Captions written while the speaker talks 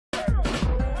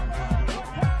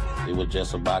It was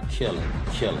just about killing,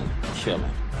 killing,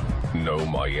 killing. No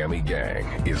Miami gang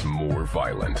is more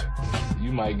violent.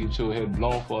 You might get your head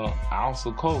blown for an ounce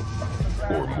of coke.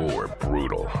 Or more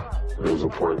brutal. There was a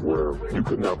point where you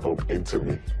could not bump into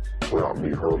me without me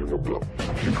hurling a blow.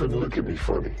 You couldn't look at me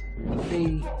funny.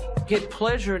 They get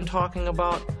pleasure in talking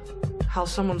about how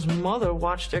someone's mother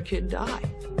watched their kid die,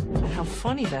 and how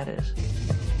funny that is.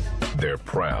 They're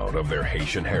proud of their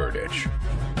Haitian heritage,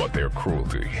 but their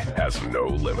cruelty has no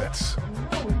limits.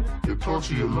 You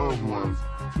torture your loved ones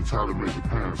to try to make your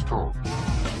parents talk.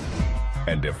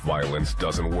 And if violence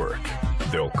doesn't work,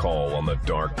 they'll call on the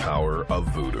dark power of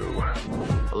voodoo.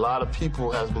 A lot of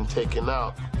people has been taken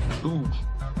out through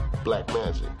black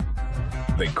magic.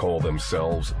 They call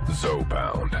themselves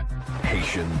Zopound,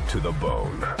 Haitian to the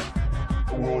bone.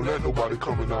 We won't let nobody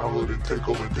come in our hood and take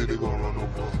over and think they're gonna run no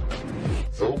more.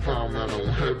 Zopound, man, don't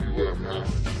have you at, man.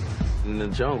 In the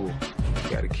jungle, you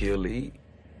gotta kill to eat.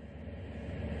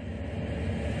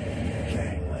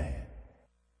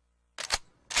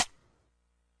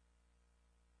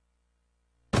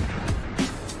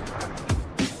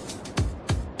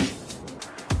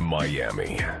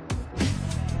 Miami.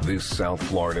 This South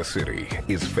Florida city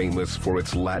is famous for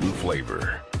its Latin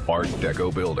flavor, Art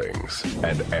Deco buildings,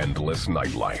 and endless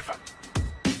nightlife.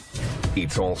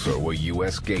 It's also a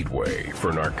U.S. gateway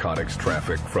for narcotics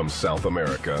traffic from South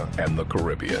America and the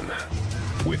Caribbean,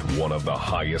 with one of the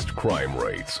highest crime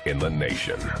rates in the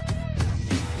nation.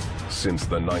 Since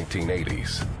the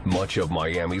 1980s, much of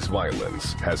Miami's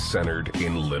violence has centered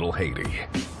in Little Haiti,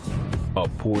 a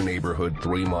poor neighborhood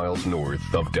 3 miles north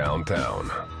of downtown.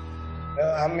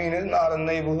 I mean, it's not a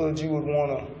neighborhood you would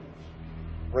want to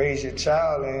raise your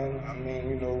child in. I mean,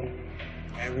 you know,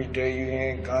 every day you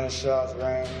hear gunshots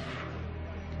around,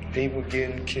 people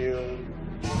getting killed.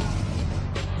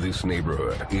 This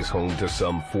neighborhood is home to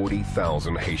some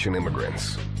 40,000 Haitian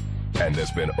immigrants and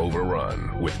has been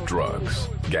overrun with drugs,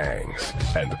 gangs,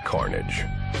 and carnage.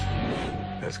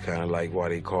 That's kind of like why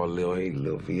they call Little Haiti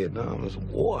Little Vietnam. There's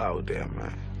war out there,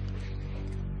 man.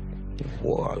 There's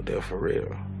war out there for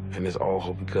real. And it's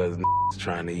all because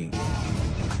trying to eat.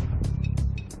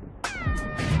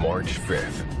 March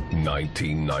 5th,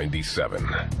 1997.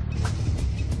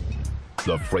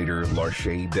 The freighter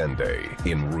L'Arche Dende,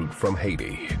 en route from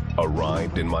Haiti,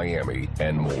 arrived in Miami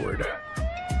and moored.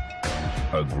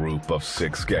 A group of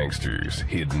 6 gangsters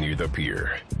hid near the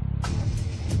pier.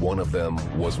 One of them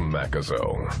was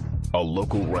Macazo, a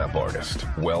local rap artist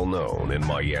well known in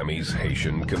Miami's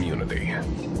Haitian community.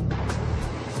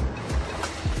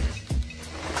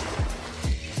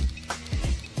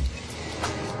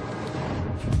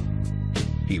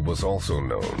 He was also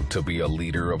known to be a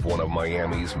leader of one of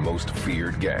Miami's most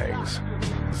feared gangs,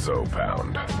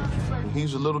 Zopound.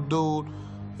 He's a little dude.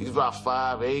 He's about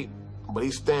 5'8", but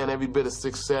he's standing every bit of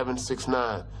 6'7",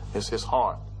 6'9". It's his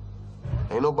heart.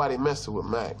 Ain't nobody messing with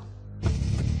Mac.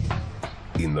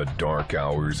 In the dark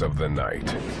hours of the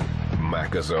night,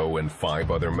 Macazo and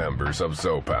 5 other members of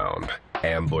Zopound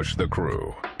ambushed the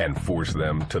crew and forced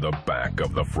them to the back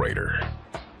of the freighter.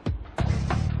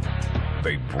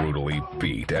 They brutally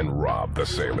beat and robbed the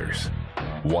sailors.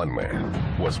 One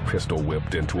man was pistol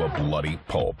whipped into a bloody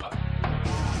pulp.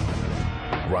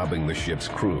 Robbing the ship's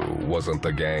crew wasn't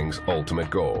the gang's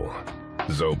ultimate goal.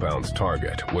 Zopound's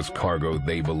target was cargo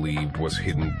they believed was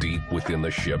hidden deep within the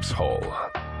ship's hull.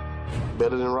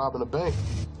 Better than robbing a bank.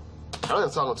 I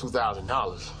ain't talking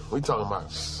 $2,000. We talking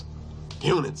about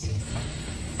units.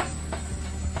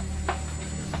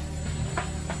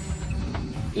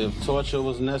 If torture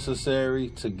was necessary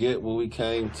to get what we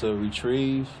came to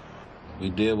retrieve, we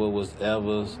did what was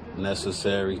ever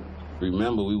necessary.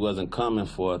 Remember, we wasn't coming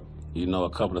for, you know, a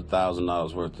couple of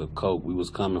 $1,000 worth of coke. We was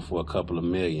coming for a couple of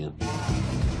million.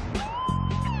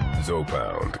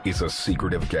 Zopound is a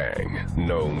secretive gang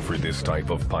known for this type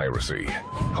of piracy,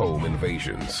 home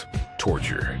invasions,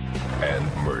 torture, and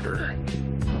murder.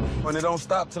 When it don't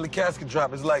stop till the casket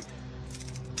drop, it's like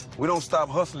we don't stop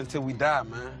hustling till we die,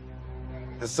 man.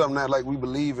 It's something that like we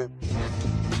believe in.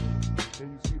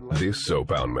 This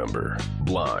Zopound member,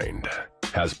 Blind,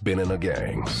 has been in a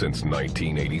gang since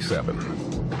 1987.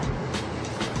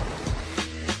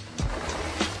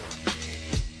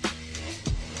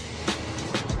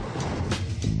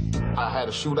 I had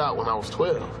a shootout when I was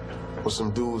 12 with some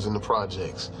dudes in the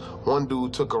projects. One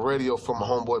dude took a radio from my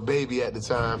homeboy Baby at the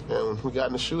time, and we got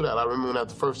in a shootout. I remember that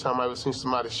the first time I ever seen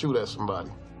somebody shoot at somebody.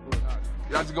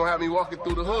 Y'all just gonna have me walking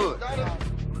through the hood.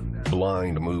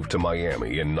 Blind moved to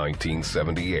Miami in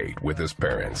 1978 with his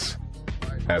parents.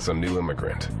 As a new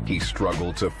immigrant, he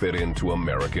struggled to fit into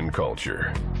American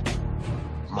culture.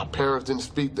 My parents didn't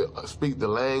speak the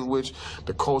language.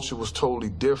 The culture was totally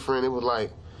different. It was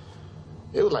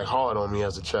like hard on me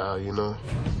as a child, you know?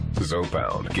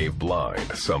 Zopound gave Blind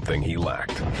something he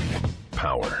lacked: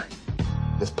 power.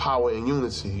 There's power in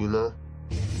unity, you know?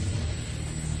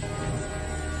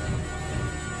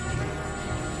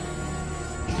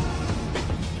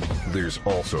 There's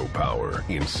also power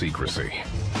in secrecy.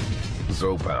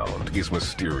 Zopound is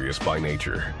mysterious by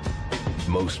nature.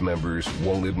 Most members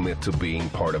won't admit to being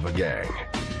part of a gang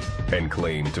and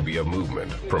claim to be a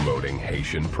movement promoting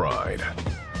Haitian pride.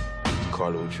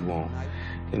 Call it what you want.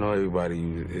 You know,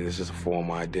 everybody, it's just a form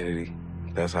of identity.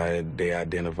 That's how they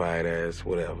identify it as,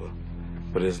 whatever.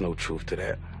 But there's no truth to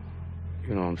that.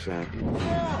 You know what I'm saying?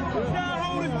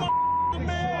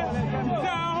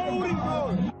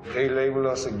 They label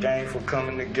us a gang for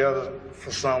coming together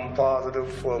for something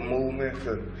positive, for a movement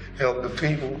to help the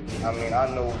people. I mean, I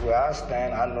know where I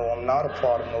stand. I know I'm not a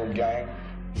part of no gang.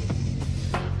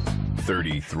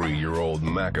 33-year-old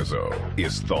Macazo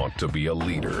is thought to be a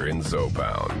leader in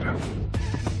Zopound.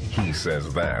 He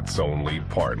says that's only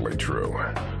partly true.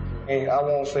 And I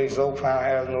won't say Zopound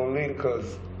has no leader,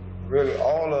 because really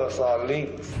all of us are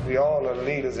leaders. We all are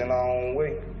leaders in our own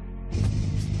way.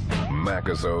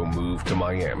 Macazo moved to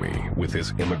Miami with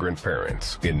his immigrant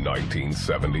parents in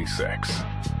 1976.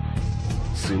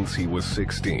 Since he was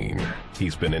 16,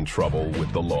 he's been in trouble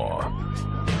with the law.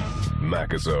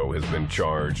 Macazo has been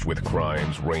charged with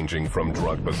crimes ranging from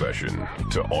drug possession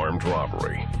to armed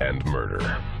robbery and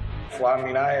murder. Well, I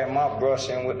mean, I had my brush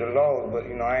in with the law, but,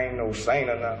 you know, I ain't no saint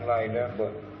or nothing like that,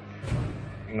 but,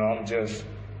 you know, I'm just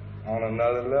on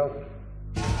another level.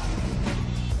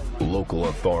 Local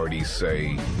authorities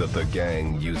say that the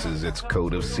gang uses its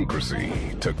code of secrecy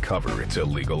to cover its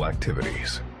illegal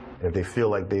activities. If they feel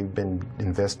like they've been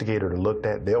investigated or looked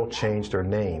at, they'll change their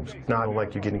names. Not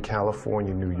like you get in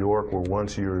California, New York, where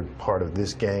once you're part of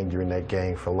this gang, you're in that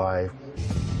gang for life.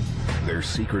 Their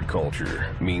secret culture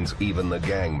means even the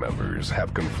gang members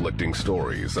have conflicting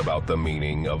stories about the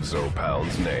meaning of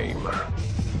Zopound's name.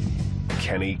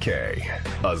 Kenny K,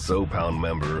 a Zopound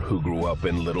member who grew up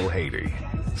in Little Haiti,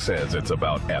 says it's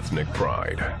about ethnic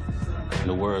pride.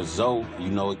 The word Zo, you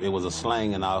know, it was a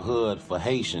slang in our hood for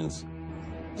Haitians.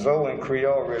 Zo in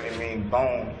Creole really mean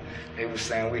bone. They were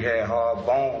saying we had hard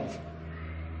bones.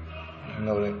 You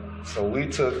know that. So we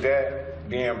took that,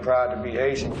 being proud to be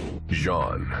Haitian.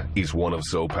 Jean is one of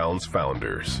Zopound's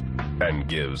founders and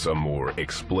gives a more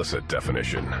explicit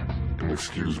definition. And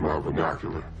excuse my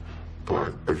vernacular,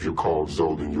 but if you're called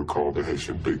Zo, then you're called the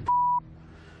Haitian big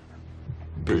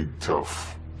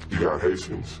tough. You got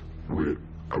Haitians with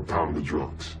a pound of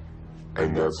drugs,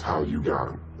 and that's how you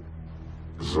got them.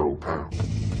 Zopound.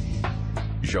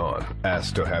 Jean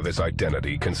asked to have his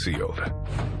identity concealed.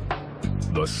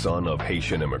 The son of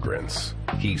Haitian immigrants,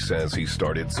 he says he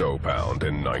started Zopound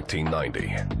in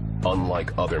 1990.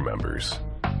 Unlike other members,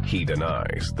 he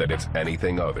denies that it's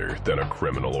anything other than a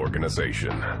criminal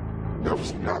organization. That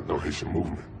was not no Haitian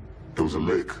movement. It was a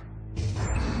lick.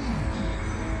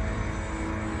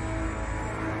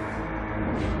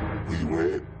 We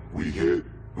went, we hit,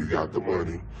 we got the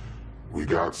money, we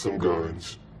got some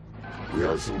guns, we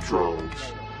had some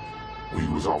drugs, we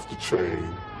was off the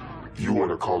chain. You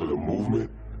want to call it a movement?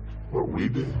 What we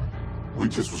did? We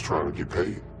just was trying to get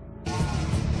paid.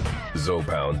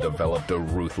 Zopound developed a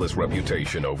ruthless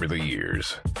reputation over the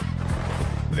years.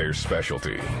 Their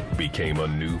specialty became a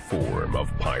new form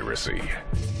of piracy.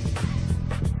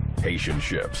 Haitian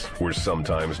ships were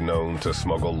sometimes known to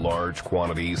smuggle large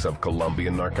quantities of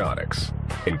Colombian narcotics,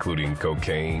 including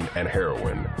cocaine and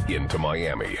heroin, into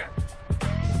Miami.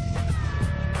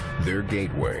 Their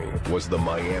gateway was the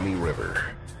Miami River,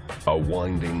 a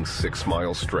winding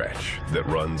 6-mile stretch that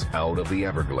runs out of the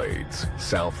Everglades,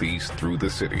 southeast through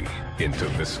the city, into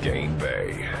Biscayne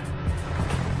Bay.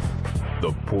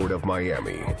 The Port of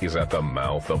Miami is at the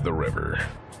mouth of the river.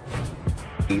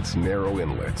 Its narrow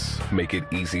inlets make it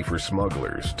easy for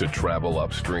smugglers to travel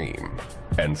upstream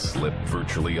and slip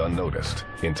virtually unnoticed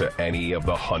into any of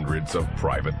the hundreds of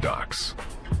private docks.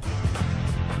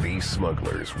 These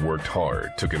smugglers worked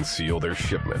hard to conceal their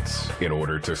shipments in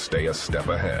order to stay a step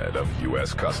ahead of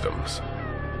U.S. Customs.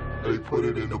 They put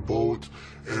it in the boats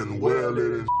and whale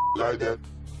it and like that.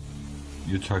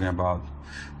 You're talking about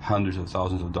hundreds of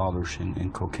thousands of dollars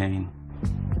in cocaine.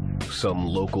 Some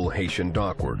local Haitian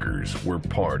dock workers were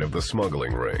part of the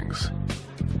smuggling rings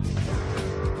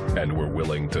and were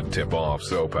willing to tip off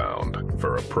Zopound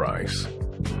for a price.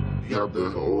 You have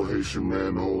the old Haitian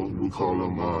man, we call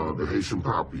him the Haitian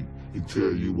Poppy. He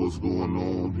tell you what's going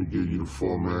on, he give you the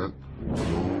format, you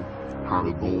know, how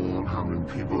to go on, how many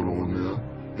people on there.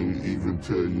 and even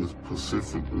tell you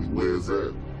specifically where it's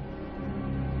at.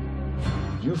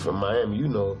 You from Miami, you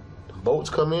know, the boats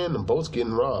come in, the boats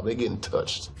getting robbed, they getting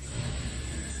touched.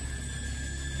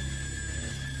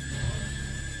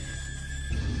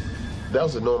 That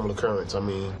was a normal occurrence, I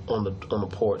mean, on the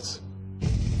ports.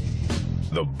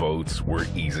 The boats were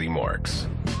easy marks,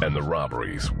 and the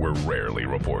robberies were rarely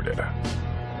reported.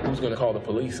 Who's going to call the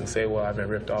police and say, well, I've been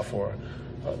ripped off for,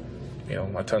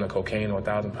 a ton of cocaine or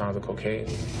 1,000 pounds of cocaine?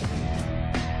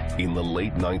 In the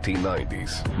late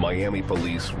 1990s, Miami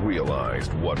police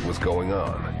realized what was going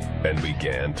on and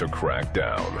began to crack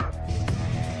down.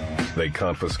 They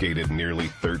confiscated nearly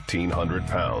 1,300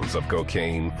 pounds of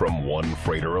cocaine from one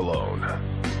freighter alone.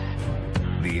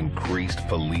 The increased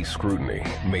police scrutiny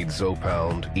made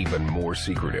Zopound even more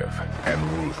secretive and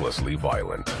ruthlessly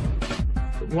violent.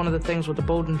 One of the things with the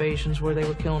boat invasions where they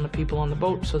were killing the people on the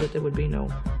boat so that there would be no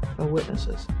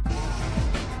witnesses.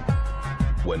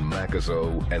 When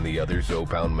Macazo and the other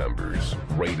Zopound members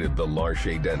raided the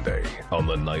L'Arche Dende on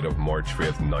the night of March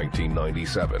 5th,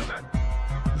 1997,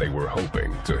 they were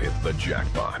hoping to hit the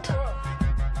jackpot.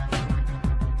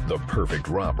 The perfect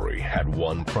robbery had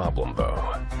one problem,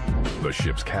 though. The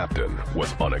ship's captain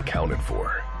was unaccounted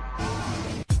for.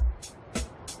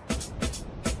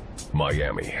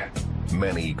 Miami.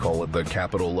 Many call it the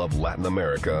capital of Latin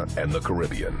America and the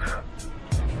Caribbean.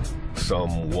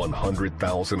 Some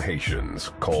 100,000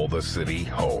 Haitians call the city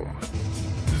home.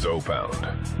 Zopound,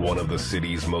 one of the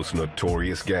city's most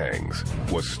notorious gangs,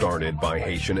 was started by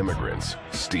Haitian immigrants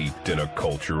steeped in a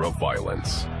culture of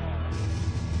violence.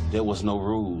 There was no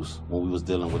rules when we was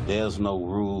dealing with, there's no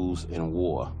rules in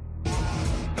war.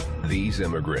 These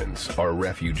immigrants are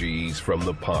refugees from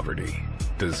the poverty,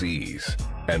 disease,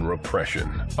 and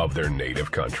repression of their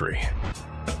native country.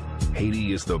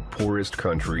 Haiti is the poorest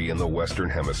country in the Western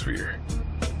Hemisphere.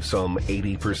 Some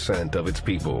 80% of its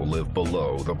people live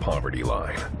below the poverty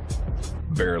line.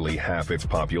 Barely half its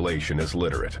population is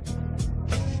literate.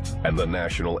 And the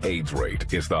national AIDS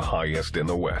rate is the highest in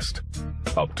the West,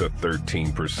 up to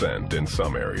 13% in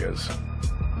some areas.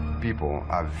 People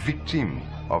are victims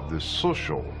of the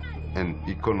social and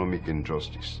economic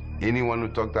injustice. Anyone who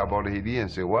talked about Haiti and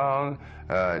say, well,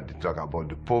 they talk about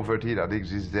the poverty that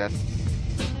exists there.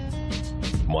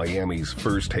 Miami's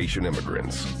first Haitian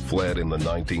immigrants fled in the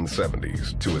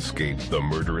 1970s to escape the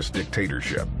murderous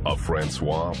dictatorship of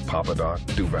Francois Papadoc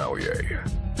Duvalier.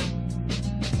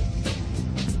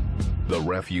 The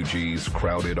refugees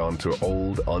crowded onto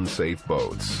old, unsafe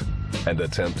boats and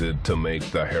attempted to make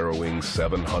the harrowing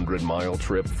 700-mile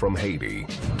trip from Haiti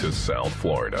to South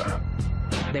Florida.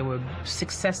 There were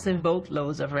successive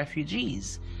boatloads of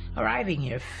refugees arriving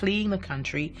here, fleeing the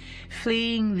country,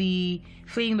 fleeing the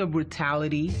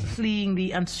brutality, fleeing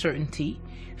the uncertainty,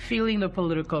 feeling the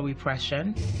political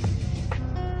repression.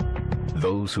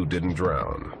 Those who didn't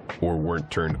drown or weren't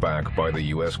turned back by the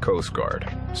U.S. Coast Guard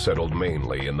settled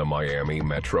mainly in the Miami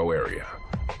metro area.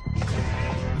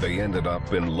 They ended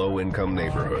up in low-income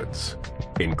neighborhoods,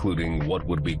 including what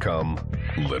would become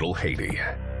Little Haiti.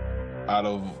 Out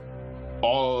of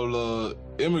all the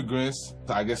immigrants,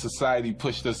 I guess society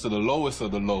pushed us to the lowest of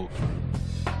the low.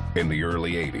 In the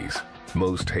early 80s,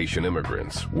 most Haitian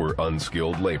immigrants were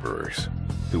unskilled laborers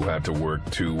who had to work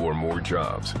 2 or more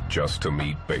jobs just to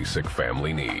meet basic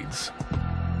family needs.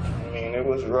 I mean, it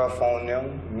was rough on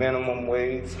them, minimum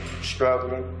wage,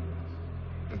 struggling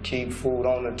to keep food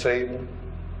on the table,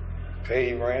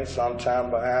 pay rent, sometime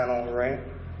behind on rent.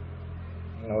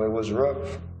 You know, it was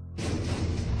rough.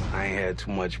 I ain't had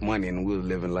too much money and we was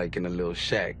living like in a little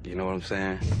shack, you know what I'm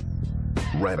saying?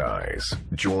 Red Eyes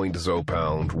joined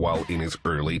Zopound while in his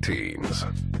early teens.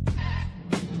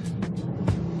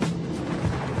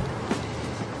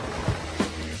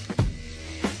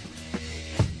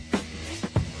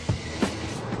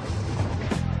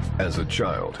 As a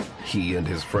child, he and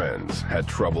his friends had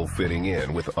trouble fitting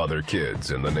in with other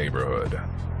kids in the neighborhood.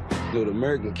 You know, the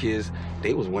American kids,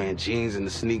 they was wearing jeans and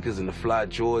the sneakers and the fly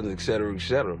Jordans, et cetera, et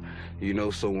cetera. You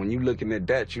know, so when you looking at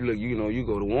that, you look, you know, you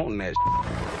go to wanting that.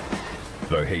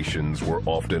 The Haitians were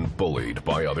often bullied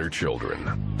by other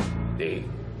children. They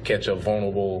catch a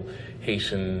vulnerable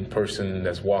Haitian person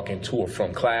that's walking to or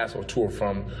from class or to or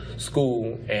from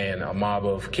school, and a mob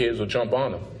of kids will jump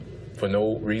on them for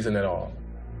no reason at all.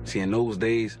 See, in those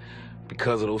days,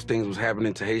 because of those things was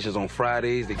happening to Haitians on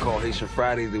Fridays, they called Haitian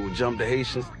Fridays, they would jump the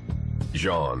Haitians.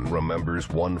 Jean remembers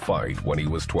one fight when he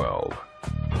was 12.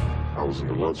 I was in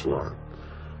the lunch line,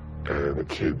 and a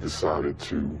kid decided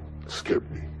to skip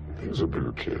me. He was a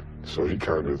bigger kid, so he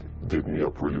kind of did me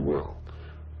up really well.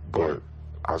 But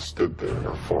I stood there and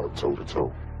I fought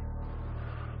toe-to-toe.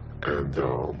 And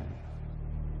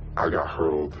I got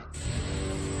hurled.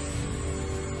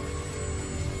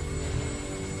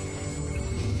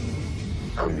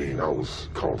 I mean, I was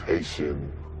called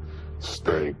Haitian,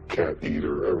 stank, cat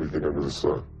eater, everything under the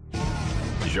sun.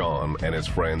 Jean and his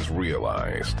friends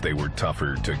realized they were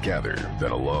tougher together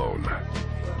than alone.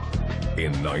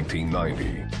 In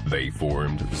 1990, they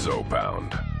formed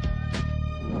Zopound.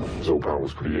 Zopound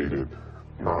was created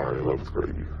my 11th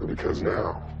grade year because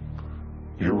now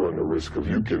you run the risk of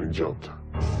you getting jumped.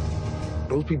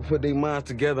 Those people put their minds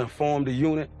together and formed a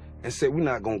unit and said, we're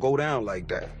not gonna go down like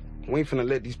that. We ain't finna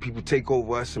let these people take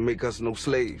over us and make us no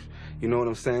slaves. You know what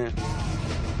I'm saying?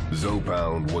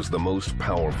 Zopound was the most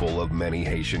powerful of many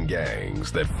Haitian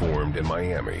gangs that formed in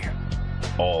Miami,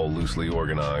 all loosely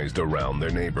organized around their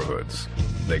neighborhoods.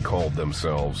 They called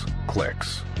themselves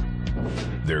cliques.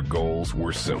 Their goals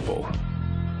were simple.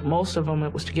 Most of them,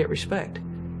 it was to get respect.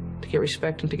 To get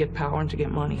respect and to get power and to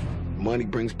get money. Money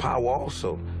brings power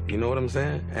also, you know what I'm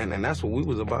saying? And that's what we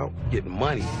was about, getting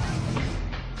money.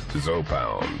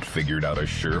 Zopound figured out a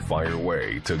surefire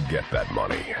way to get that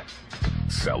money: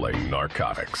 selling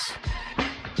narcotics.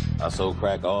 I sold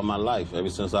crack all my life, ever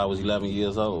since I was 11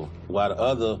 years old. While the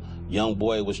other young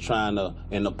boy was trying to,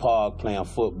 in the park, playing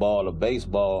football or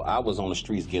baseball, I was on the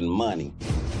streets getting money.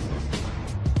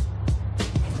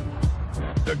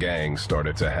 The gang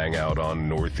started to hang out on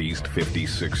Northeast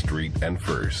 56th Street and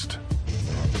 1st.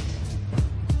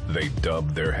 They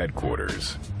dubbed their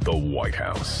headquarters the White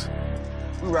House.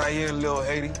 We right here in Little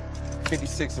Haiti,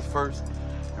 56th and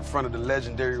 1st, in front of the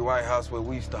legendary White House where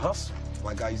we used to hustle.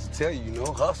 Like I used to tell you, you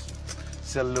know, hustle.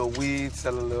 Sell a little weed,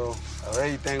 sell a little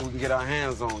everything we can get our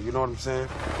hands on, you know what I'm saying?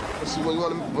 See, when you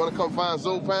want to come find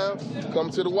Zopound, come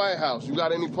to the White House. You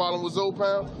got any problem with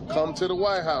Zopound, come to the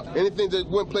White House. Anything that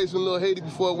went place in Little Haiti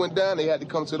before it went down, they had to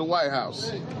come to the White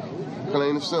House.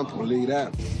 Plain and simple. Believe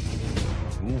that.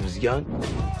 We was young,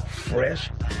 fresh,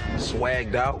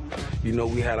 swagged out. You know,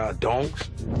 we had our donks.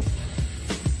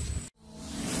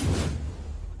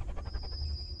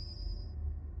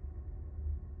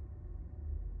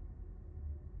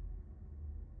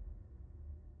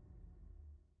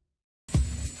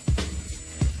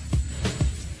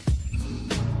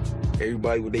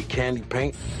 Everybody with their candy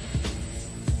paint.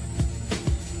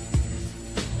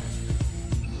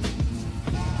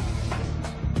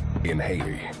 In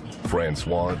Haiti,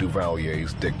 Francois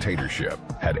Duvalier's dictatorship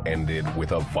had ended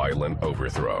with a violent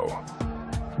overthrow.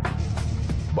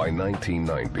 By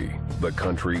 1990, the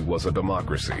country was a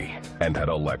democracy and had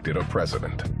elected a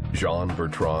president,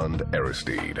 Jean-Bertrand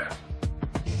Aristide.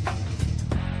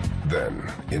 Then,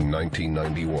 in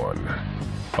 1991,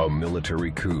 a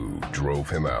military coup drove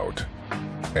him out,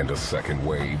 and a second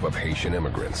wave of Haitian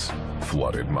immigrants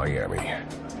flooded Miami.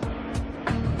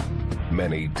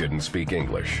 Many didn't speak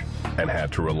English and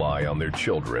had to rely on their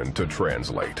children to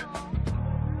translate.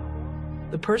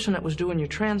 The person that was doing your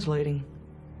translating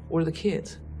were the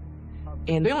kids.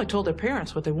 And they only told their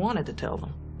parents what they wanted to tell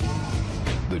them.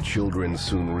 The children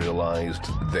soon realized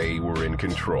they were in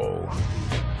control.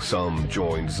 Some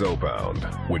joined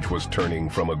Zopound, which was turning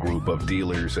from a group of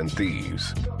dealers and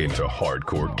thieves into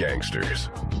hardcore gangsters.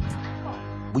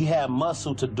 We had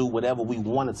muscle to do whatever we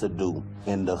wanted to do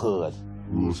in the hood.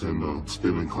 We was in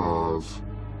stealing cars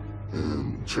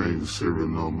and change the serial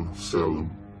number, sell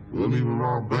them. We didn't even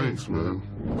rob banks, man.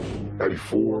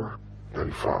 94,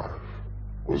 95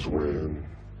 was when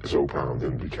Zopound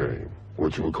then became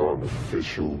what you would call an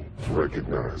official,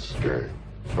 recognized gang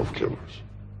of killers.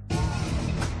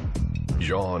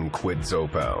 Jean quit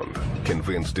Zopound,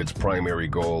 convinced its primary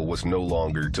goal was no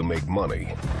longer to make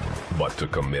money, but to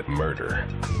commit murder.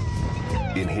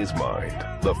 In his mind,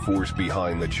 the force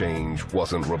behind the change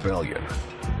wasn't rebellion,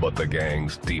 but the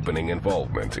gang's deepening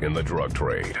involvement in the drug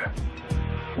trade.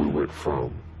 We went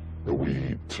from the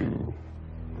weed to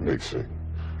mixing.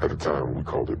 At the time, we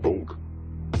called it bulk.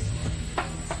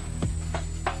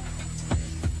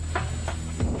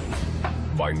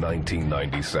 By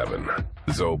 1997,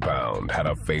 Zopound had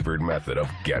a favored method of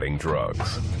getting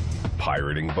drugs: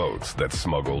 pirating boats that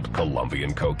smuggled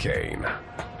Colombian cocaine.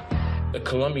 The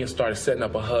Colombians started setting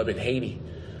up a hub in Haiti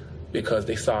because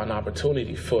they saw an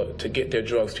opportunity to get their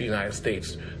drugs to the United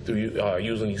States through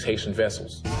using these Haitian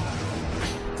vessels.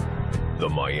 The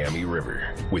Miami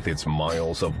River, with its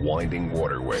miles of winding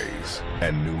waterways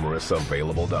and numerous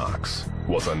available docks,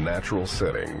 was a natural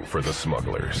setting for the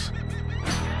smugglers.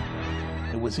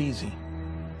 It was easy.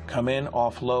 Come in,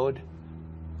 offload,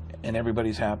 and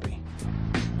everybody's happy.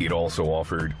 It also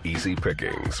offered easy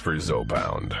pickings for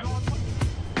Zopound.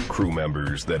 Crew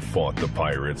members that fought the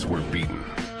pirates were beaten,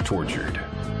 tortured,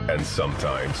 and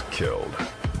sometimes killed.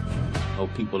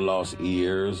 People lost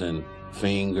ears and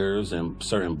fingers and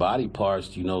certain body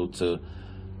parts, you know, to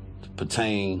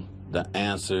pertain the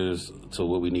answers to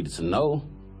what we needed to know.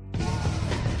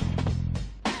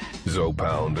 Zoe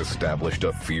Pound established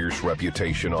a fierce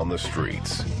reputation on the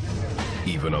streets,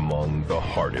 even among the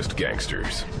hardest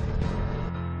gangsters.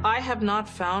 I have not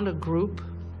found a group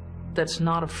that's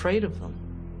not afraid of them.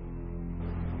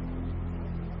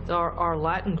 Our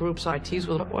Latin groups I tease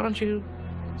with, why don't you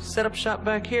set up shop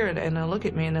back here? And they'll look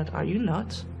at me and are you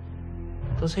nuts?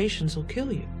 Those Haitians will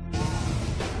kill you.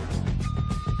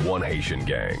 One Haitian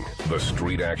gang, the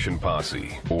Street Action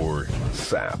Posse, or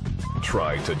SAP,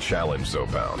 tried to challenge Zoe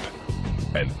Pound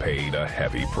and paid a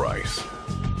heavy price.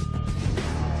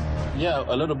 Yeah,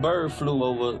 a little bird flew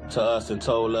over to us and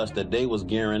told us that they was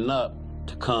gearing up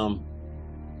to come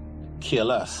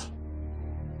kill us.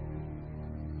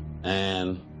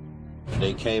 And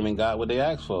they came and got what they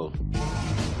asked for.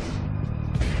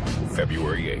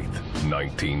 February 8th,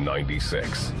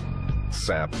 1996.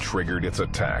 SAP triggered its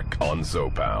attack on Zoe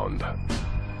Pound.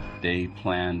 They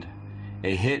planned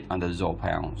a hit on the Zoe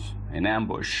Pounds, an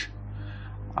ambush.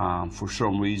 For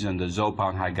some reason, the Zoe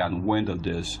Pound had gotten wind of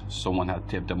this. Someone had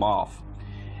tipped them off.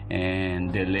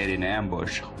 And they laid an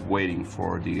ambush waiting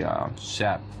for the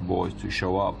SAP boys to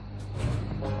show up.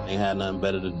 They had nothing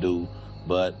better to do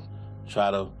but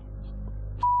try to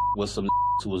with some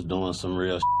who was doing some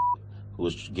real who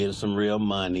was getting some real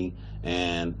money,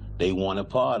 and they wanted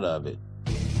part of it.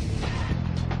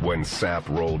 When SAP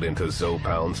rolled into Zoe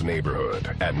Pound's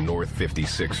neighborhood at North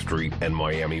 56th Street and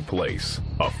Miami Place,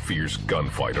 a fierce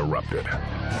gunfight erupted.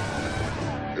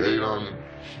 They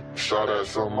shot at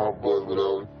some of my boys,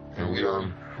 whatever, and we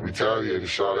retaliated,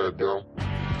 shot at them.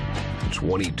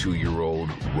 22-year-old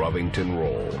Rovington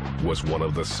Roll was one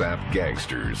of the SAP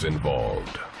gangsters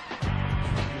involved.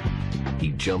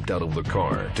 He jumped out of the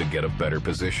car to get a better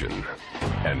position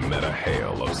and met a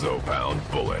hail of Zoe Pound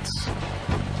bullets.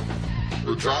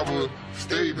 The driver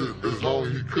stayed as long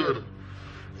as he could,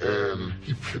 and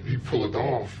he pulled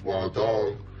off while the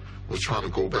dog was trying to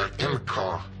go back in the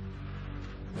car.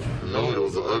 You know, it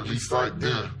was an ugly sight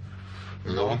then,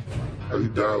 you know. He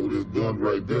died with his gun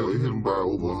right there. He hit him by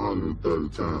over 130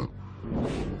 times,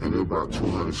 and there were about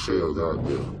 200 shells out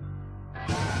there.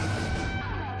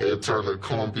 It turned to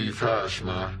corned beef hash,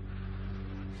 man.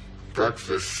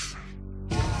 Breakfast.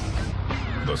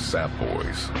 The SAP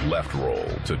boys left Roll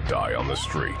to die on the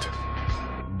street.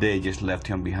 They just left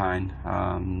him behind.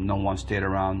 No one stayed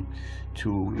around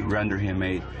to render him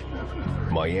aid.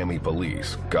 Miami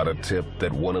police got a tip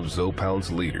that one of Zoe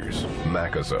Pound's leaders,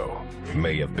 Macazo,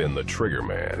 may have been the trigger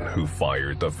man who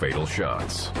fired the fatal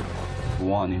shots.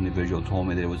 One individual told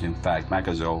me that it was in fact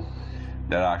Macazo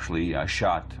that actually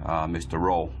shot Mr.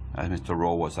 Roll, as Mr.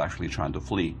 Roll was actually trying to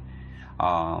flee.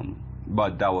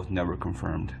 But that was never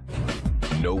confirmed.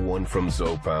 No one from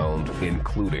Zoe Pound,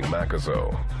 including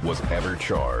Macazo, was ever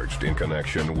charged in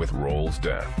connection with Roll's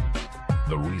death.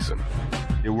 The reason?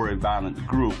 They were a violent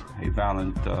group, a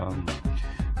violent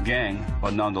gang,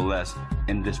 but nonetheless,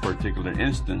 in this particular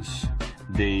instance,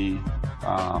 they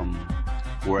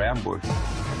were ambushed.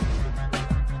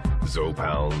 Zoe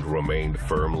Pound remained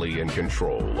firmly in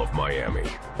control of Miami.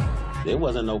 There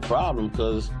wasn't no problem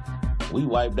because we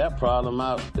wiped that problem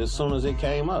out as soon as it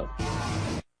came up.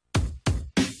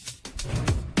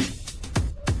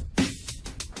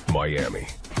 Miami,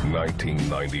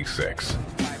 1996.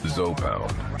 Zoe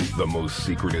Pound, the most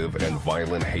secretive and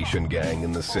violent Haitian gang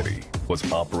in the city, was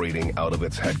operating out of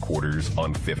its headquarters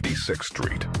on 56th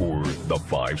Street, or the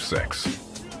 5-6.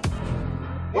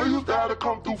 When you had to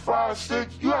come through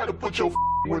 5-6, you had to put your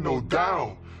window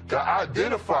down to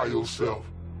identify yourself.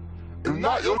 If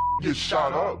not, your get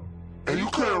shot up, and you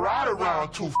couldn't ride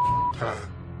around 2 times.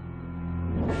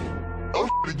 Your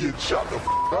to get shot the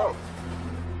up.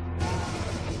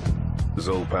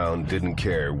 Zoe Pound didn't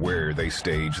care where they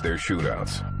staged their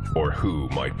shootouts or who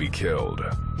might be killed.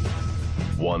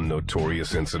 One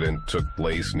notorious incident took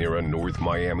place near a North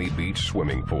Miami Beach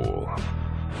swimming pool.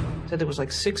 Said there was like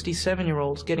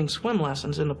 67-year-olds getting swim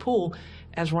lessons in the pool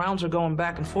as rounds are going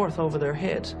back and forth over their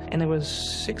heads. And there was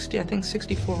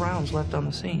 64 rounds left on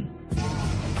the scene.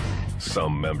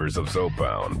 Some members of Zoe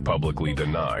Pound publicly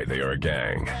deny they are a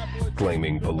gang,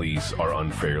 claiming police are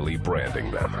unfairly branding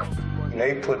them.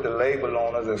 They put the label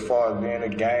on us as far as being a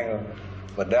gang,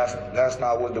 but that's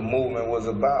not what the movement was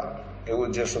about. It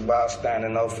was just about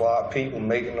standing up for our people,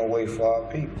 making a way for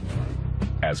our people.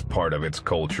 As part of its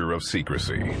culture of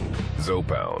secrecy, Zoe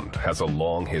Pound has a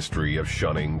long history of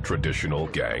shunning traditional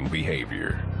gang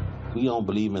behavior. We don't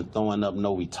believe in throwing up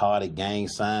no retarded gang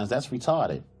signs. That's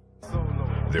retarded.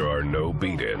 There are no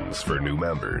beat-ins for new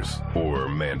members or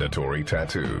mandatory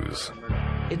tattoos.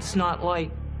 It's not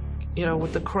like, you know,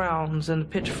 with the crowns and the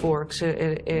pitchforks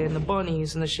and the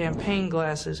bunnies and the champagne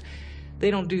glasses.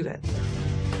 They don't do that.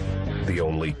 The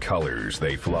only colors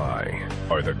they fly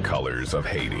are the colors of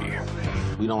Haiti.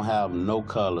 We don't have no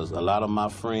colors. A lot of my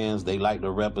friends, they like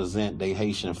to represent their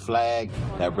Haitian flag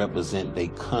that represent their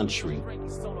country.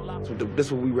 So this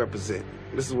is what we represent.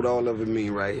 This is what all of it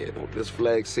mean right here. This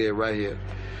flag said right here,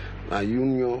 La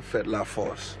Union fait la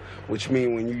force, which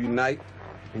means when you unite,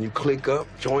 when you click up,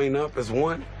 join up as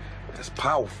one, that's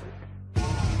powerful.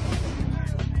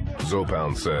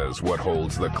 Zopound says what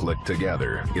holds the clique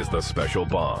together is the special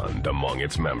bond among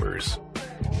its members.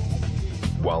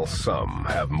 While some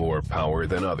have more power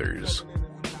than others,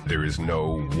 there is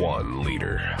no one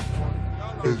leader.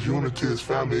 It's unity, it's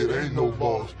family, it ain't no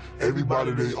boss.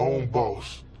 Everybody their own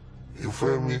boss. You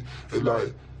feel me? It's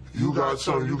like, you got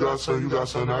something, you got something, you got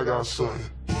something, I got something.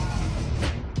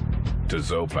 To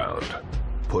Zopound,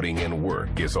 putting in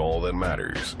work is all that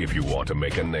matters if you want to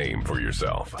make a name for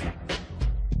yourself.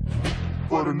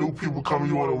 For the new people coming,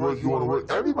 you want to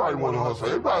work. Everybody want to hustle.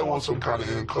 Everybody wants some kind of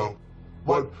income.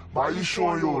 But by you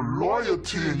showing your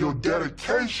loyalty and your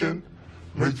dedication,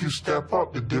 make you step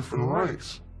up to different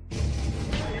ranks.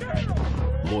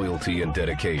 Loyalty and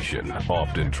dedication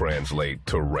often translate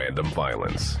to random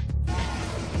violence.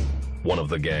 One of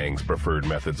the gang's preferred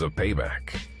methods of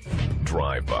payback,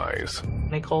 drive-bys.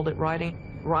 They called it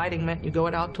riding. Riding meant you go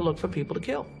out to look for people to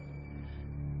kill.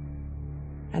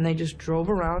 And they just drove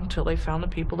around until they found the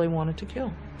people they wanted to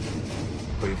kill.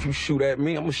 But if you shoot at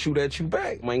me, I'm gonna shoot at you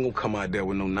back. I ain't gonna come out there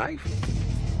with no knife.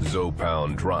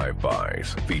 Zopound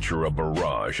drive-bys feature a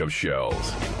barrage of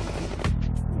shells,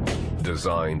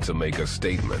 designed to make a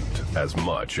statement as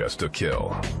much as to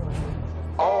kill.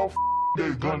 All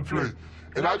day gunplay.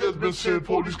 And I just been seeing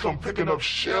police come picking up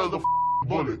shells of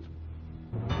bullets.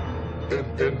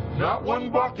 And not one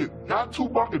bucket, not two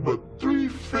buckets, but 3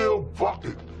 filled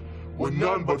buckets with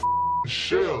none but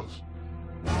shells.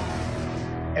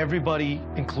 Everybody,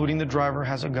 including the driver,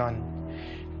 has a gun.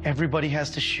 Everybody has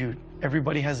to shoot.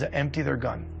 Everybody has to empty their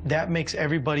gun. That makes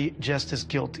everybody just as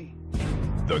guilty.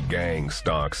 The gang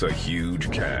stocks a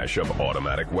huge cache of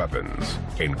automatic weapons,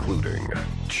 including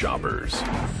choppers.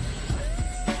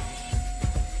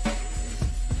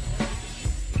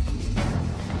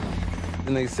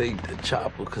 And they say the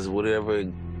chopper, because whatever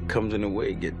comes in the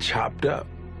way, get chopped up.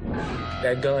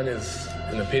 That gun is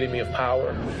an epitome of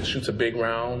power. It shoots a big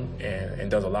round and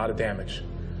does a lot of damage.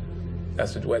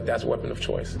 That's a weapon of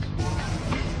choice.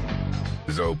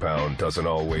 Zopound doesn't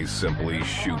always simply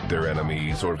shoot their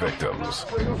enemies or victims.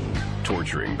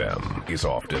 Torturing them is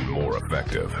often more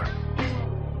effective.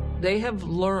 They have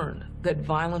learned that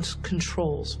violence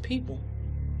controls people.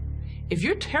 If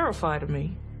you're terrified of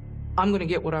me, I'm going to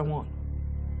get what I want,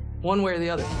 one way or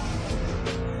the other.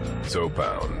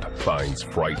 Zopound finds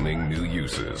frightening new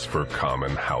uses for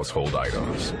common household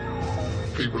items.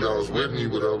 People that was with me,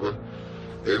 whatever,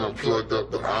 they done plugged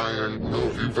up the iron. You know,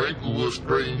 if you vape, we'll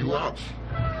straighten you out.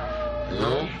 You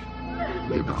know?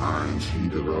 Get the irons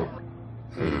heated up,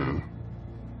 and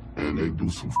they do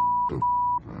some up,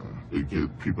 man. They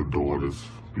get people daughters,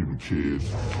 people kids,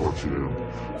 torture them,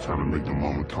 trying to make the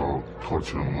mama talk,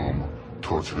 torture the mama,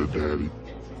 torture the daddy.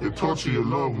 They torture your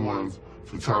loved ones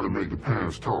to try to make the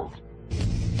parents talk.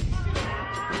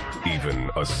 Even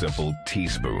a simple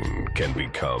teaspoon can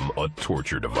become a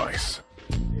torture device.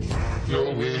 You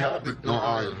know, we ain't have to, no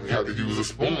iron. We had to use a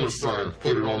spoon or something,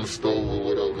 put it on the stove or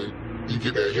whatever. You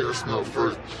get that hair smell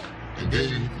first, and then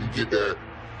you get that,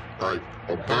 like,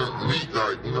 a burnt meat,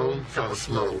 like, you know, kind of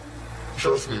smell.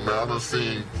 Trust me, man, I done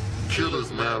seen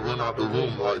killers, man, run out the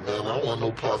room like, man, I don't want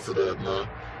no parts of that, man.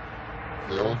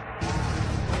 You know?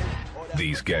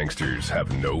 These gangsters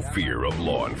have no fear of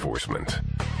law enforcement.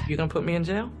 You gonna put me in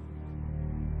jail?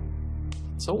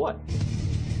 So what?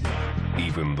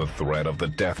 Even the threat of the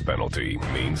death penalty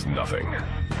means nothing.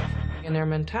 And their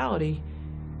mentality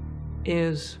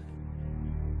is,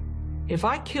 if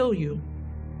I kill you,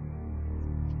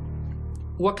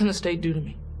 what can the state do to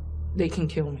me? They can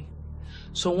kill me.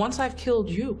 So once I've killed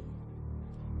you,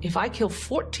 if I kill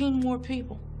 14 more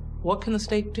people, what can the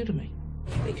state do to me?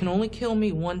 They can only kill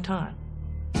me one time.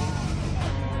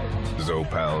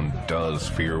 Zopound does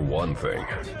fear one thing: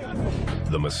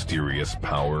 the mysterious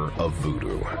power of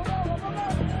voodoo.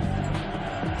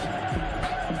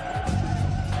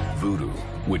 Voodoo,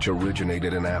 which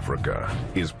originated in Africa,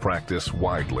 is practiced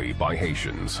widely by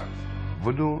Haitians.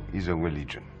 Voodoo is a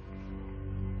religion,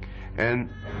 and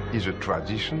is a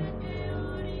tradition,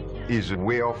 is a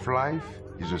way of life,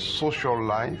 is a social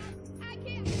life.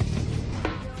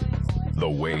 The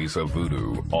ways of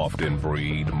voodoo often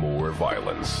breed more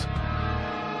violence.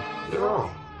 Yeah,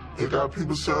 They got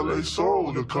people sell their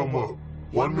soul to come up.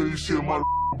 1 minute you see a mother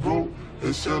broke,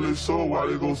 they sell their soul while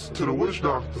they go to the witch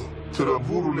doctor, to the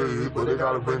voodoo lady, but they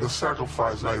gotta bring a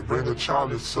sacrifice, like bring a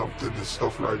child or something and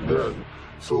stuff like that.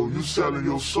 So you selling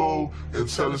your soul and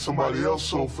selling somebody else's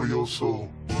soul for your soul.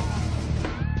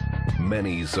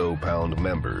 Many Zopound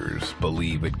members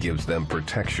believe it gives them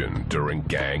protection during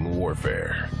gang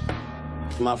warfare.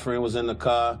 My friend was in the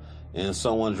car and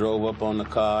someone drove up on the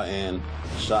car and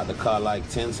shot the car like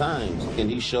 10 times.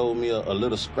 And he showed me a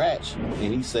little scratch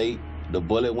and he said the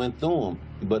bullet went through him,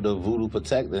 but the voodoo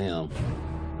protected him.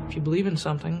 If you believe in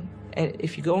something, and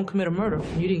if you go and commit a murder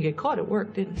and you didn't get caught, it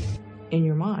worked, didn't it? In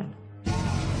your mind.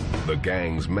 The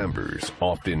gang's members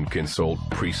often consult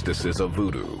priestesses of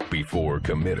voodoo before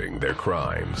committing their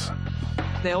crimes.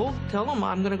 They'll tell them,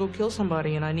 I'm going to go kill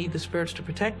somebody and I need the spirits to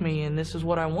protect me and this is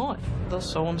what I want. They'll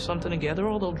sew them something together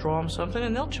or they'll draw them something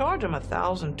and they'll charge them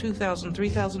 $1,000, $2,000,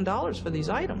 $3,000 for these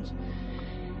items.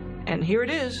 And here it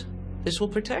is. This will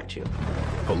protect you.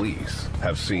 Police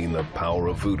have seen the power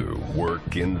of voodoo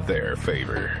work in their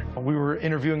favor. We were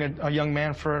interviewing a young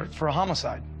man for a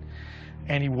homicide,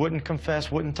 and he wouldn't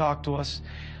confess, wouldn't talk to us.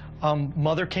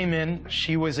 Mother came in.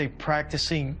 She was a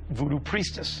practicing voodoo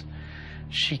priestess.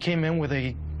 She came in with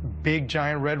a big,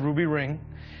 giant red ruby ring,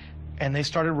 and they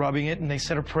started rubbing it, and they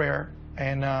said a prayer,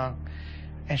 and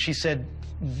she said,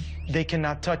 they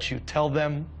cannot touch you. Tell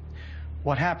them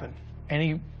what happened. And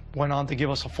he went on to give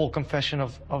us a full confession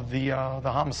of the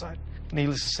homicide.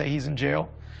 Needless to say, he's in jail.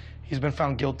 He's been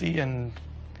found guilty, and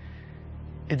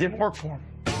it didn't work for him.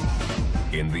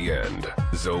 In the end,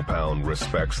 Zopound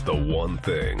respects the one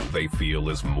thing they feel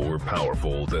is more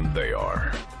powerful than they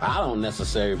are. I don't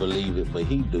necessarily believe it, but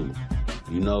he do.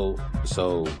 You know,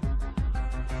 so,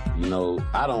 you know,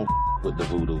 I don't with the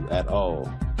voodoo at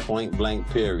all. Point blank,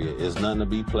 period. It's nothing to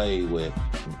be played with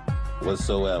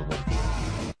whatsoever.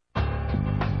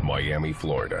 Miami,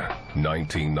 Florida,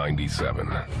 1997.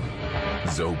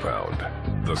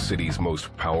 Zopound, the city's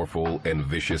most powerful and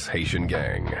vicious Haitian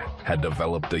gang, had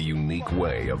developed a unique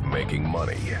way of making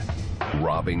money,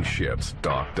 robbing ships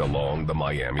docked along the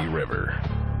Miami River.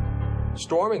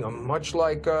 Storming them, much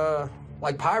like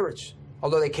pirates,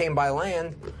 although they came by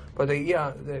land, but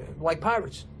they're like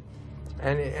pirates.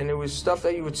 And it was stuff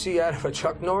that you would see out of a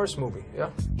Chuck Norris movie, yeah.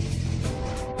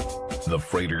 The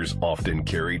freighters often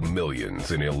carried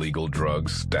millions in illegal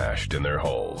drugs stashed in their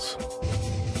hulls.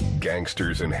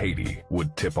 Gangsters in Haiti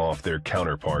would tip off their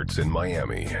counterparts in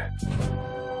Miami.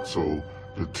 So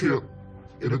the tip,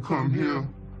 it'll come here,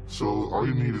 so all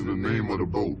you need is the name of the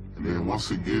boat. And then once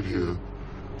it get here,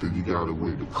 then you gotta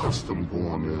wait the custom go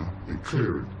on there and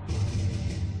clear it.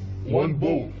 One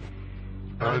boat,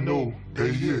 I know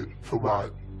they hit for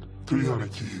about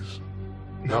 300 keys.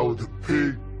 Now with the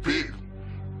big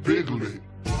lick.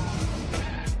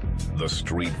 The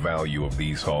street value of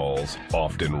these hauls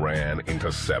often ran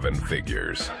into 7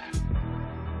 figures.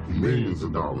 Millions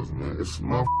of dollars, man. It's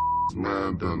my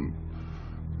man done.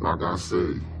 Like I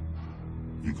say,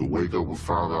 you could wake up with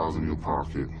 $5 in your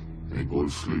pocket and go to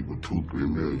sleep with 2-3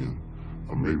 million,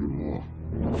 or maybe more.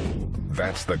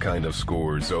 That's the kind of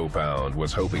score Zopound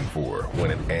was hoping for when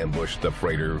it ambushed the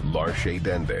freighter L'Arche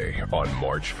Dende on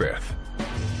March 5th.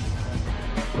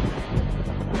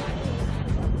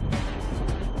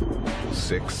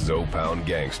 Six Zopound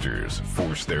gangsters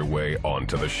forced their way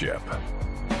onto the ship.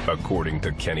 According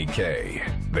to Kenny K,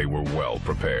 they were well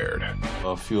prepared.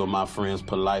 A few of my friends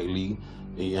politely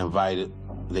invited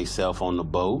themselves on the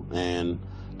boat, and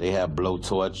they had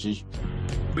blowtorches.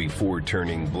 Before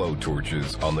turning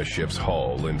blowtorches on the ship's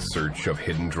hull in search of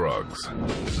hidden drugs,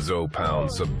 Zopound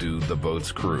subdued the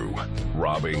boat's crew,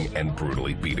 robbing and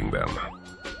brutally beating them.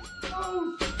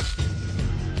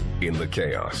 In the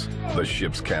chaos, the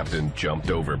ship's captain jumped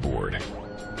overboard.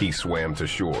 He swam to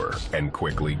shore and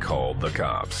quickly called the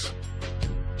cops.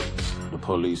 The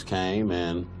police came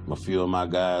and a few of my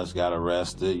guys got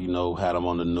arrested, you know, had them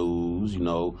on the news, you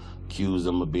know, accused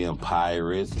them of being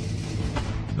pirates.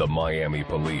 The Miami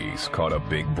police caught a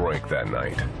big break that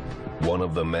night. One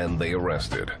of the men they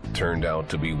arrested turned out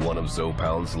to be one of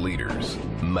Zopound's leaders,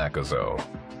 Macazo.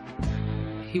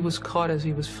 He was caught as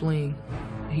he was fleeing.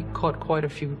 He caught quite a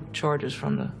few charges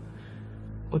from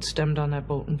what stemmed on that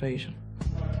boat invasion.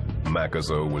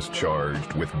 Macazo was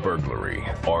charged with burglary,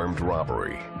 armed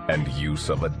robbery, and use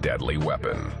of a deadly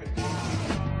weapon.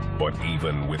 But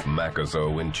even with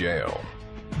Macazo in jail,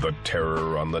 the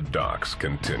terror on the docks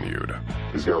continued.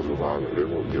 These guys were violent. They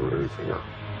won't give anything up.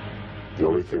 The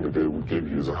only thing that they would give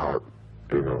you is a hot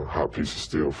piece of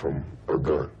steel from a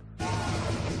gun.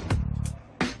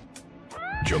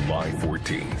 July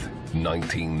 14th,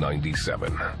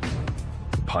 1997.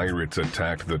 pirates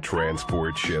attacked the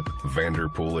transport ship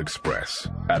Vanderpool Express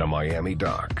at a Miami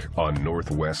dock on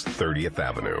Northwest 30th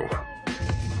Avenue.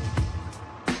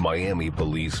 Miami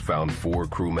police found 4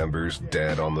 crew members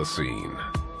dead on the scene.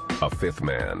 A 5th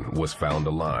man was found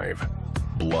alive,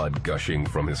 blood gushing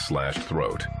from his slashed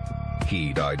throat.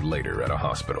 He died later at a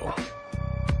hospital.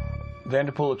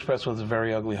 Vanderpool Express was a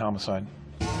very ugly homicide.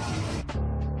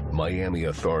 Miami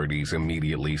authorities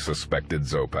immediately suspected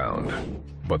Zopound,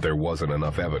 but there wasn't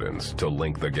enough evidence to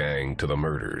link the gang to the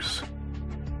murders.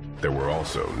 There were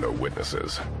also no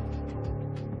witnesses.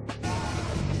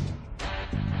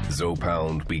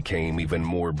 Zopound became even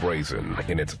more brazen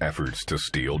in its efforts to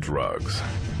steal drugs.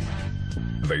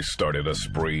 They started a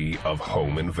spree of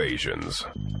home invasions.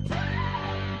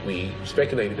 We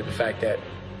speculated the fact that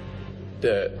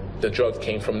the drugs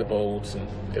came from the boats and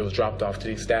it was dropped off to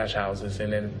these stash houses,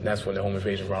 and then that's when the home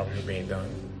invasion robberies were being done.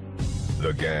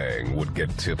 The gang would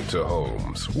get tipped to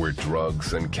homes where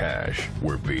drugs and cash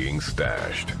were being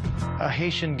stashed. A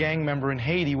Haitian gang member in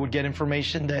Haiti would get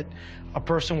information that a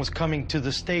person was coming to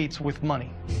the States with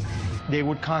money. They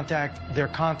would contact their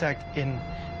contact in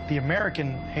the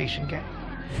American Haitian gang,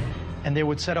 and they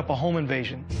would set up a home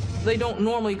invasion. They don't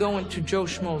normally go into Joe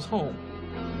Schmo's home.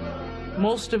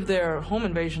 Most of their home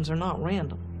invasions are not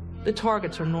random. The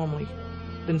targets are normally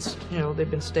they've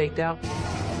been staked out.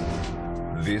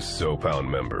 This Zopound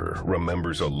member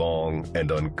remembers a long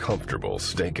and uncomfortable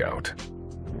stakeout.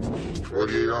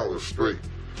 48 hours straight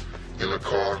in a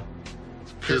car,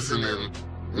 pissing in,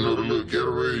 the little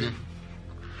Gatorade,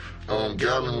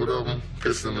 gallon, whatever,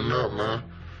 pissing it up, man,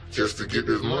 just to get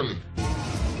this money.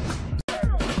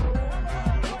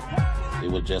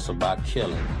 It was just about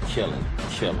killing, killing,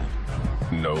 killing.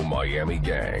 No Miami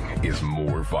gang is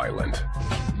more violent.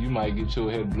 You might get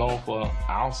your head blown for an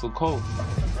ounce of coke.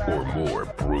 Or more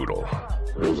brutal.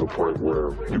 There was a point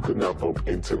where you could not bump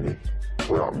into me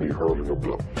without me hurling a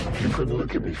blow. You couldn't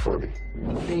look at me funny.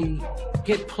 They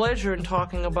get pleasure in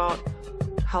talking about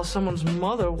how someone's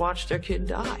mother watched their kid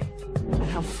die, and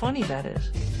how funny that is.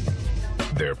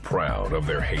 They're proud of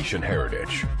their Haitian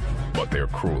heritage, but their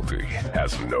cruelty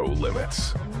has no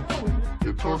limits.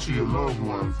 You torture your loved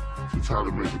ones to try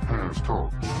to make your parents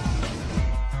talk.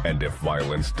 And if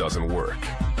violence doesn't work,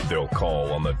 they'll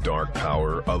call on the dark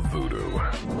power of voodoo.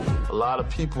 A lot of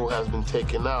people has been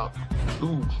taken out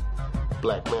through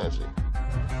black magic.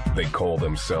 They call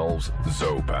themselves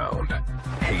Zopound,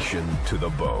 Haitian to the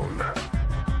bone.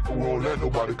 We won't let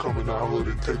nobody come in our hood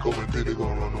and take over and think they're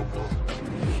gonna run no more.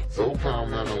 Zopound,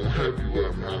 man, don't have you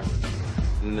up, man.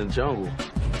 In the jungle,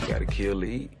 you gotta kill to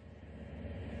eat.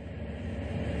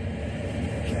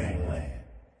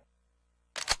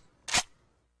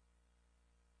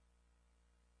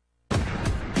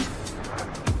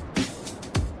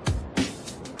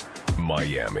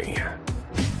 Miami.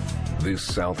 This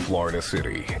South Florida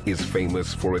city is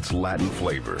famous for its Latin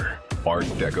flavor, Art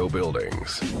Deco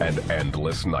buildings, and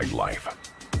endless nightlife.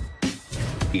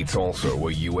 It's also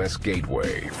a U.S.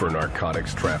 gateway for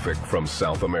narcotics traffic from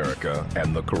South America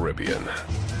and the Caribbean,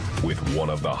 with one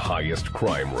of the highest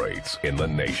crime rates in the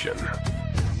nation.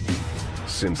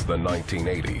 Since the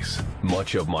 1980s,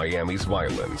 much of Miami's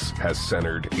violence has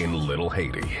centered in Little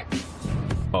Haiti,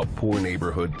 a poor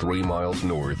neighborhood 3 miles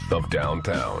north of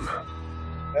downtown.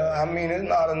 I mean, it's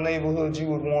not a neighborhood you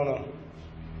would want to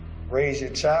raise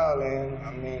your child in.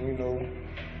 I mean, you know,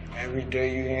 every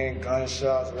day you hear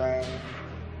gunshots around,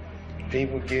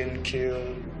 people getting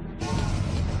killed.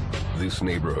 This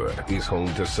neighborhood is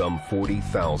home to some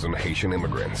 40,000 Haitian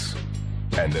immigrants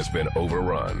and has been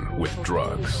overrun with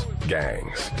drugs,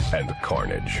 gangs, and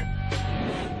carnage.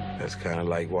 That's kind of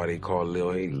like why they call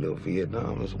Little Haiti Little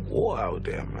Vietnam. There's war out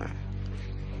there, man.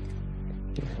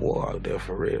 There's war out there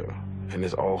for real. And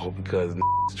it's all because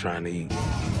trying to eat.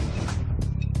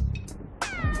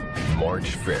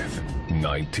 March 5th,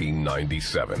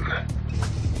 1997.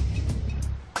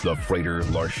 The freighter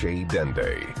L'Arche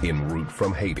Dende, en route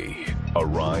from Haiti,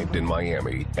 arrived in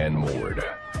Miami and moored.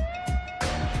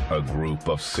 A group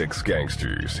of 6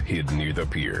 gangsters hid near the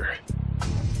pier.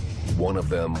 One of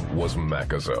them was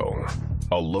Macazo,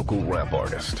 a local rap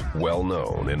artist well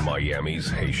known in Miami's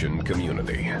Haitian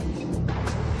community.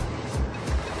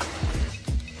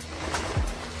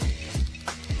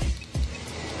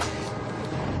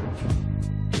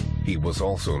 He was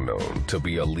also known to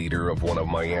be a leader of one of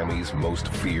Miami's most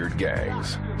feared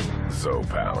gangs,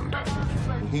 Zopound.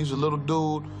 He's a little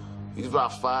dude. He's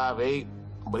about 5'8",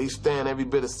 but he's standing every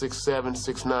bit of 6'7",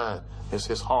 6'9". It's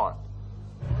his heart.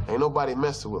 Ain't nobody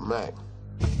messing with Mac.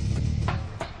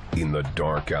 In the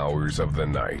dark hours of the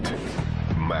night,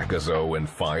 Macazo and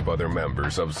 5 other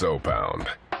members of Zopound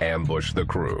ambush the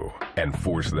crew and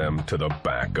force them to the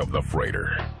back of the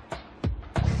freighter.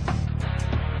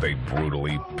 They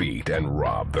brutally beat and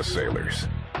robbed the sailors.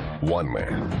 One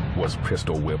man was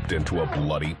pistol whipped into a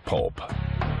bloody pulp.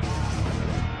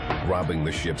 Robbing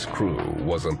the ship's crew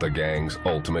wasn't the gang's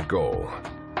ultimate goal.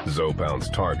 Zopound's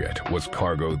target was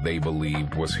cargo they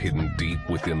believed was hidden deep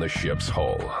within the ship's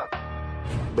hull.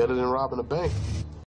 Better than robbing a bank.